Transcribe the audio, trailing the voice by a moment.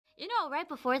You know, right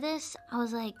before this, I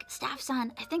was like,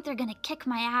 Staff-san, I think they're gonna kick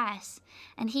my ass.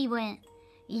 And he went,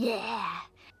 yeah.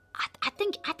 I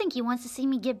think he wants to see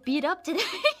me get beat up today.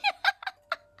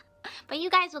 But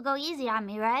you guys will go easy on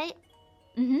me, right?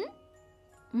 Beep.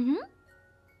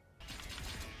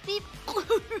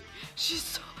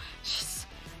 she's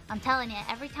I'm telling you,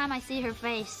 every time I see her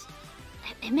face,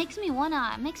 it makes me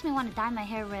wanna dye my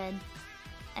hair red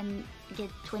and get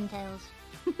twin tails.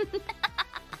 We've got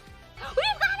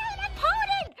an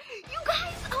opponent! You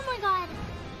guys, oh my god.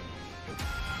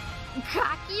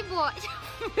 Cocky boy.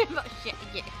 Oh, shit,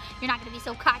 yeah. You're not gonna be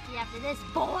so cocky after this,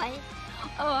 boy.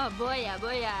 Oh boy, yeah,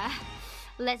 boy, yeah.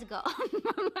 Let's go.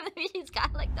 She's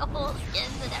got like the whole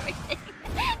skins and everything.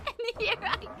 And here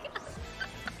I go.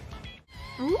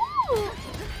 Ooh!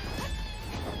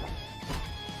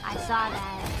 I saw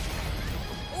that.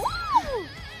 Ooh!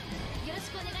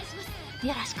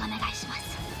 Yoroshiku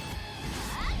onegaishimasu.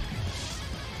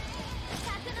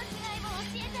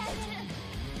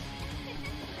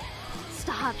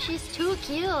 Stop, she's too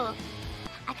cute.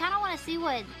 I kind of want to see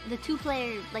what the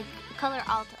two-player, like, color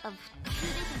alt of...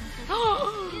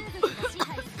 Oh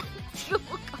god,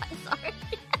 sorry.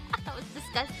 That was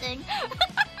disgusting.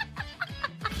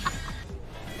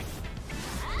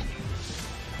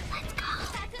 Let's go.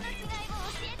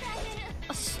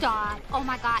 Oh, stop. Oh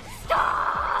my god,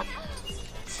 stop!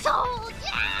 So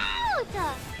cute!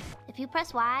 If you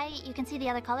press Y, you can see the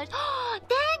other colors. Oh,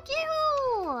 thank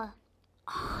you!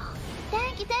 Oh,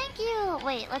 thank you.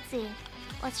 Wait, let's see.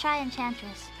 Let's try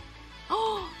Enchantress.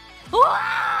 Oh!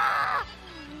 Ah!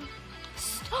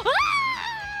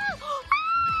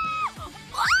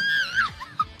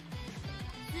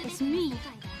 It's me.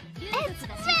 It's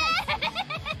me!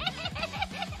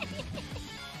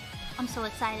 I'm so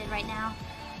excited right now.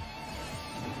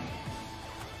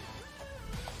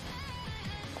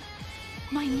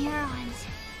 My neurons.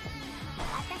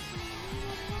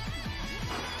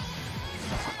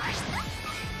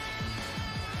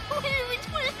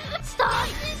 Stop!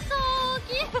 She's so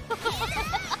cute! I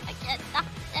can't stop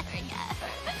staring at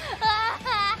her.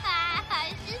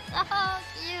 She's so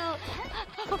cute.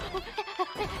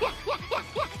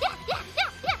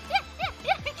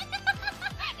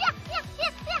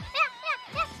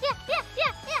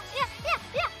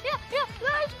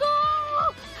 Let's go!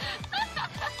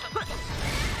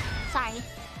 Sorry.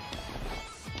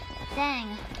 Dang,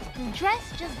 the dress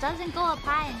just doesn't go up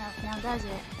high enough now, does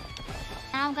it?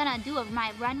 Now I'm gonna do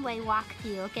my runway walk to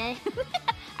you, okay?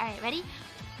 Alright, ready?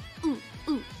 Ooh,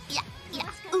 ooh, yeah,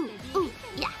 yeah, ooh, ooh,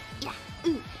 yeah, yeah,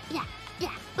 ooh, yeah,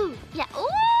 yeah, ooh, yeah, ooh,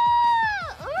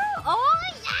 ooh, oh,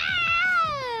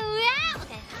 yeah, yeah,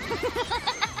 okay.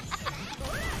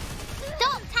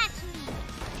 Don't touch me!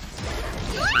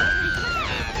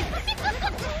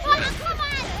 Oh, come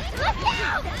on! Look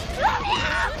out! Look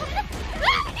out!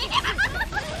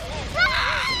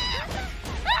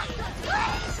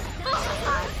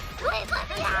 Please let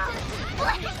me out!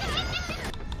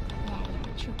 Yeah,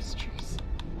 truce.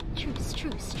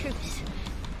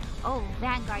 Oh,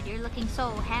 Vanguard, you're looking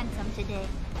so handsome today.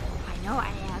 I know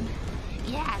I am.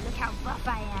 Yeah, look how buff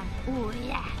I am. Ooh,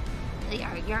 yeah.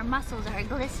 Your muscles are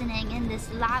glistening in this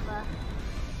lava.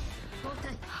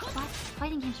 What?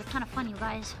 Fighting games are kind of fun, you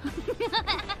guys.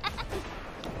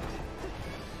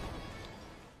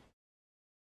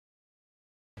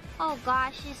 Oh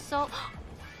gosh, she's so...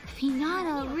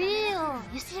 Hinata, real!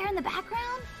 You see her in the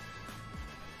background?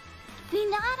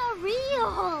 Hinata,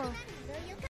 real!